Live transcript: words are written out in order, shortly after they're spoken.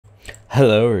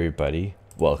Hello everybody,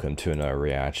 welcome to another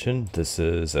reaction. This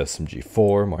is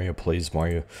SMG4, Mario Plays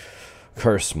Mario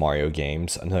Cursed Mario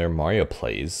Games, another Mario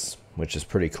Plays, which is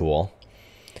pretty cool.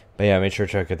 But yeah, make sure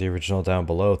to check out the original down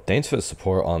below. Thanks for the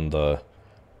support on the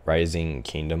Rising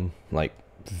Kingdom, like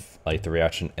the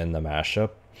reaction and the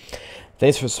mashup.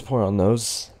 Thanks for the support on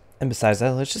those. And besides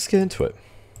that, let's just get into it.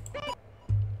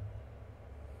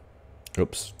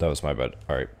 Oops, that was my bad.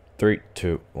 Alright, 3,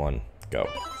 2, 1, go.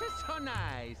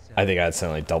 I think I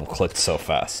accidentally double clicked so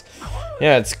fast.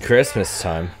 Yeah, it's Christmas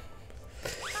time.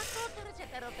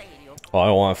 All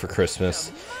I want for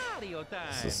Christmas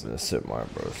is this Super Mario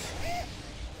Bros.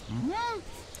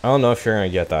 I don't know if you're gonna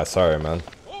get that. Sorry, man.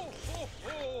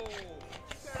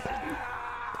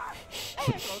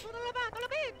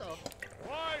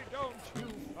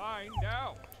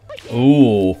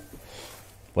 Ooh,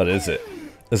 what is it?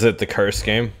 Is it the curse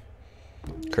game?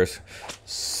 Curse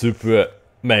Super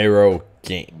Mario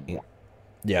game.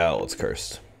 Yeah, it's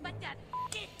cursed.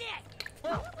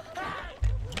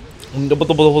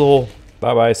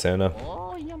 Bye bye, Santa.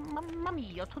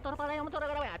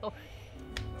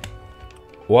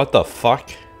 What the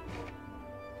fuck?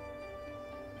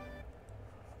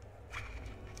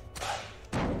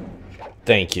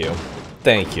 Thank you.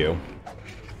 Thank you.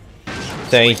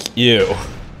 Thank you.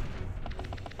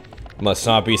 Must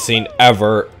not be seen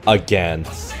ever again.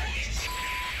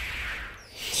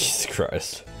 Jesus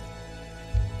Christ.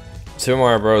 Super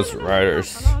Mario Bros.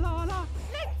 Riders.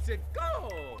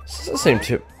 This is the same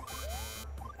too.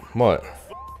 What?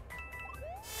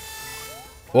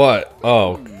 What?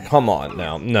 Oh, come on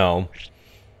now. No.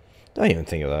 Don't even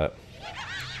think of that.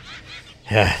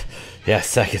 Yeah,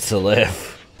 seconds to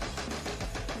live.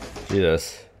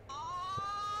 Jesus.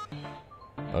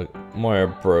 Mario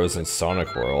Bros. In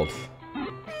Sonic World.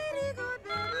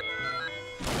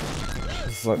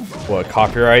 It's like, what,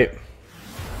 copyright?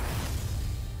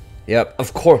 Yep,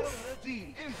 of course.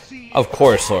 Of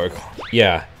course, Lord.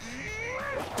 Yeah.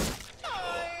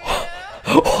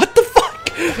 What the fuck?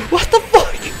 What the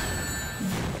fuck?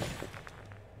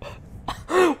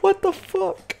 What the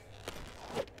fuck?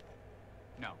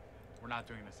 No, we're not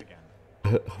doing this again.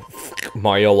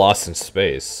 Mario lost in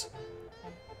space.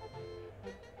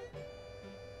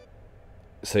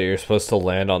 So you're supposed to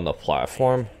land on the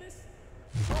platform?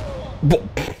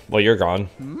 Well, you're gone.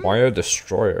 Mario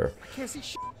Destroyer.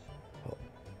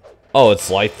 Oh, it's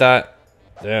like that?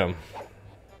 Damn.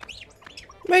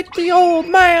 Make the old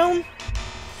man.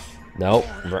 Nope.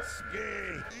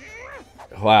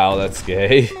 Wow, that's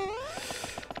gay.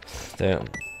 Damn.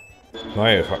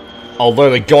 Mario Kart. Oh,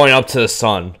 literally going up to the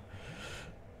sun.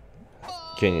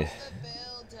 Can you?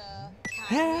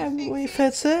 Have we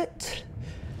fix it?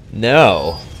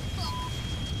 No.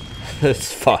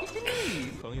 It's fun.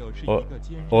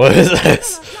 What is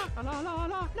this?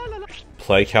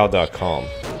 Playcow.com.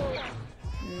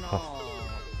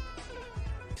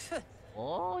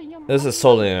 This is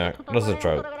totally an doesn't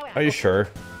joke. Are you sure?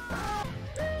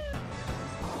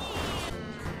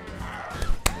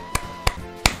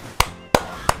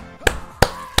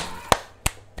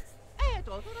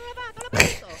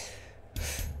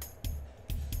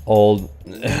 Old.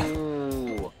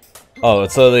 Oh,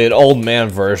 it's literally an old man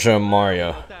version of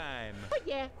Mario.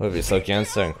 Would be so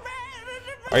dancing.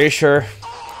 Are you sure?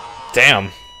 Damn.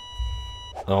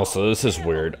 Also, this is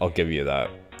weird. I'll give you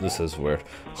that. This is weird.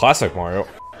 Classic Mario.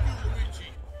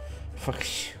 Fuck.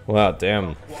 Wow,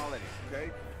 damn.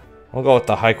 I'll go with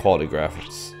the high quality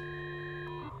graphics.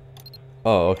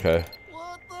 Oh, okay.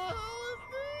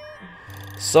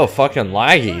 So fucking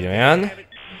laggy, man.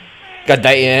 God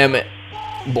damn it.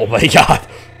 Oh my god.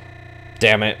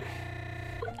 Damn it.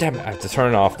 Damn it. I have to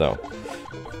turn it off though.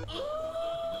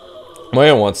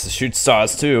 Mario wants to shoot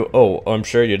stars too. Oh, I'm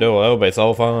sure you do. Oh, but it's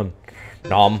all fun.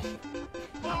 Nom.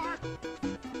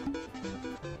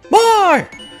 More!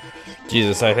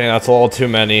 Jesus, I think that's a little too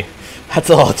many. That's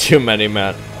a little too many,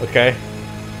 man. Okay?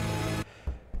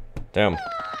 Damn.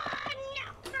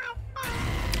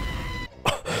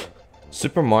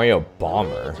 Super Mario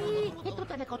Bomber.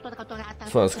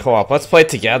 This one's co-op. Let's play it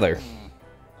together.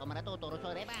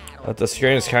 But the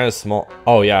screen is kind of small.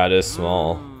 Oh yeah, it is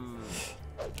small.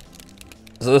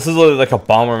 So this is literally like a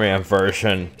Bomberman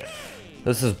version.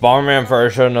 This is Bomberman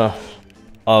version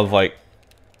of like.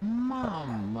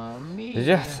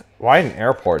 Yes. Why in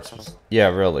airports? Yeah,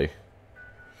 really.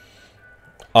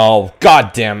 Oh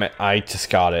god damn it! I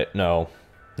just got it. No,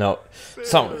 no.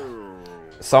 Some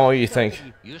of you think.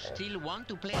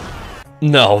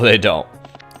 No, they don't.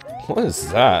 What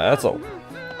is that? That's a.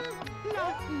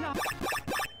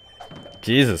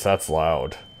 Jesus, that's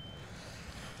loud.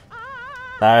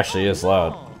 That actually is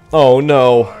loud. Oh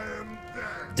no.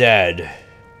 Dead.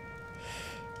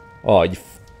 Oh, you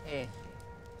Eh.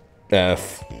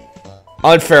 F.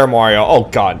 Unfair, Mario. Oh,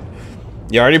 God.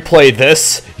 You already played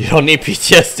this. You don't need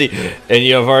PTSD. And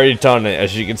you have already done it,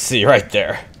 as you can see right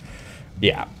there.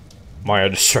 Yeah. Mario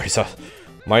destroys us.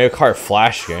 Mario Kart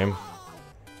Flash game.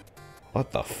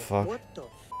 What the fuck? What the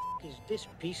f is this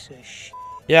piece of sh?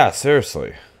 Yeah,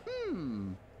 seriously.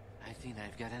 I think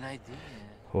I've got an idea.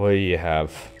 What do you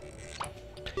have?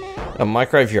 A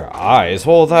microwave your eyes?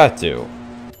 What will that do?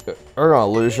 We're gonna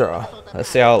lose your. Let's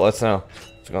see how. Let's know.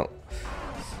 It's gonna.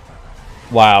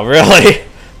 Wow, really?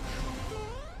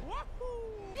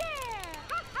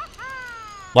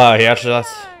 Wow, he actually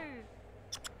that's.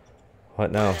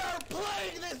 What now?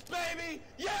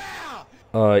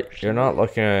 You're not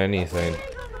looking at anything.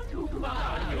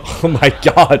 Oh my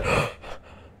God.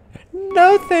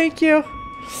 No, thank you.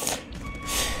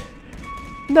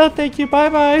 No, thank you. Bye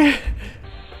bye.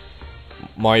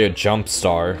 Mario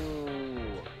Jumpstar.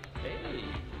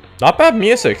 Not bad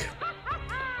music.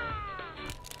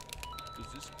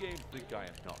 Does this game think I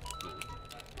am not good?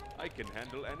 I can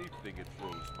handle anything it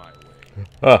throws my way.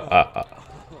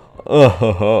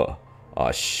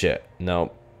 Oh shit.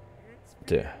 Nope.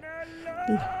 Dude.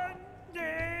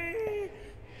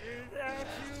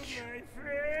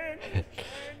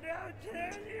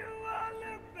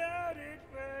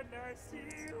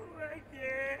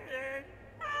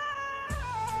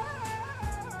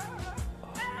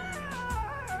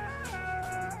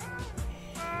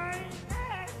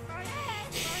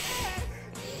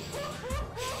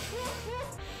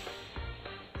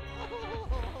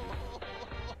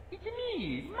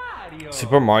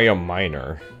 Super Mario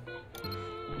Minor.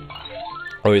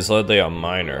 Oh, he's literally a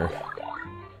minor.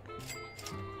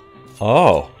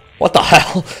 Oh, what the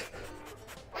hell?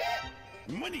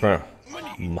 Bro.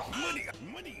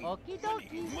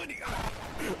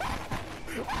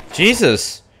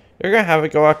 Jesus, you're gonna have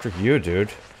it go after you,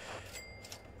 dude.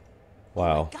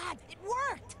 Wow. God, it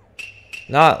worked.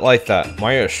 Not like that.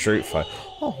 Mario Street Fighter.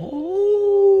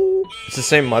 Oh, it's the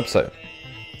same website.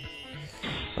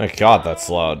 My God, that's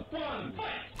loud.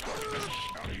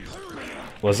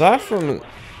 Was that from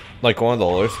like one of the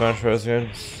older Smash Bros.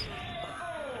 Games?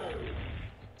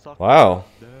 Wow.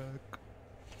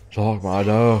 Suck my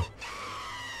dog.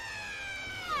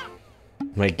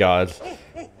 My God.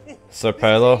 Sir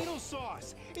Palo.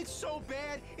 It's so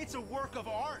bad, it's a work of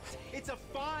art. It's a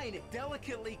fine,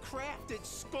 delicately crafted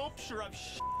sculpture of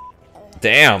sh.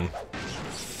 Damn.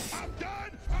 I'm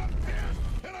done. I'm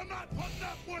pissed, and I'm not putting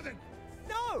up with it.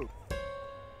 No.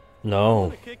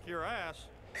 No. Kick your ass.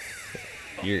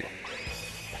 You're.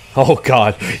 Oh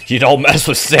God. You don't mess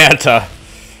with Santa.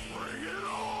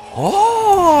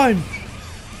 On.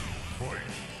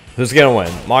 Who's gonna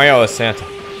win? Mario or Santa?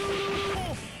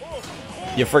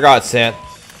 You forgot Santa.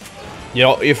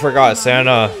 You forgot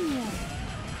Santa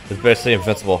is basically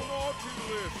invincible.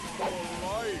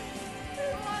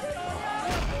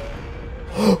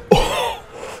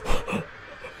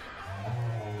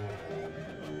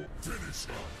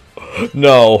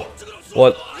 No.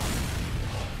 What?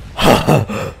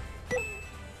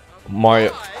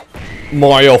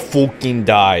 Mario fucking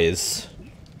dies.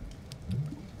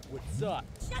 What's up?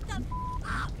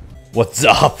 What's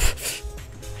up?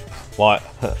 What?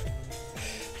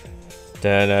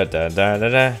 Da da da da da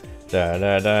da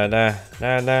da da da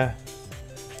da da.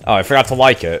 Oh, I forgot to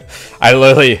like it. I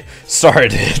literally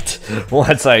started it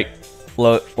once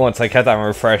I kept on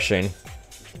refreshing.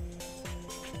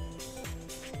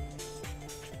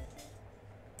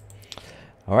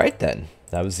 Alright then,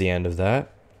 that was the end of that.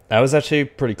 That was actually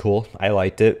pretty cool. I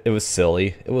liked it. It was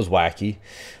silly. It was wacky.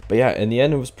 But yeah, in the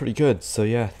end it was pretty good. So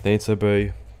yeah, thanks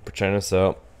everybody for checking us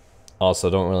out. Also,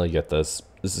 don't really get this.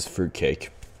 This is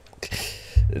fruitcake.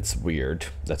 It's weird.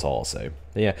 That's all I'll say.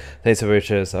 But yeah, thanks everybody for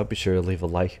checking us out. Be sure to leave a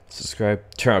like, subscribe,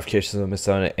 turn on notifications so you don't miss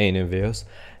out on any new videos.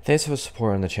 Thanks for the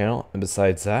support on the channel. And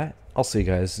besides that, I'll see you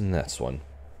guys in the next one.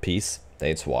 Peace.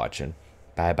 Thanks for watching.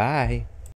 Bye bye.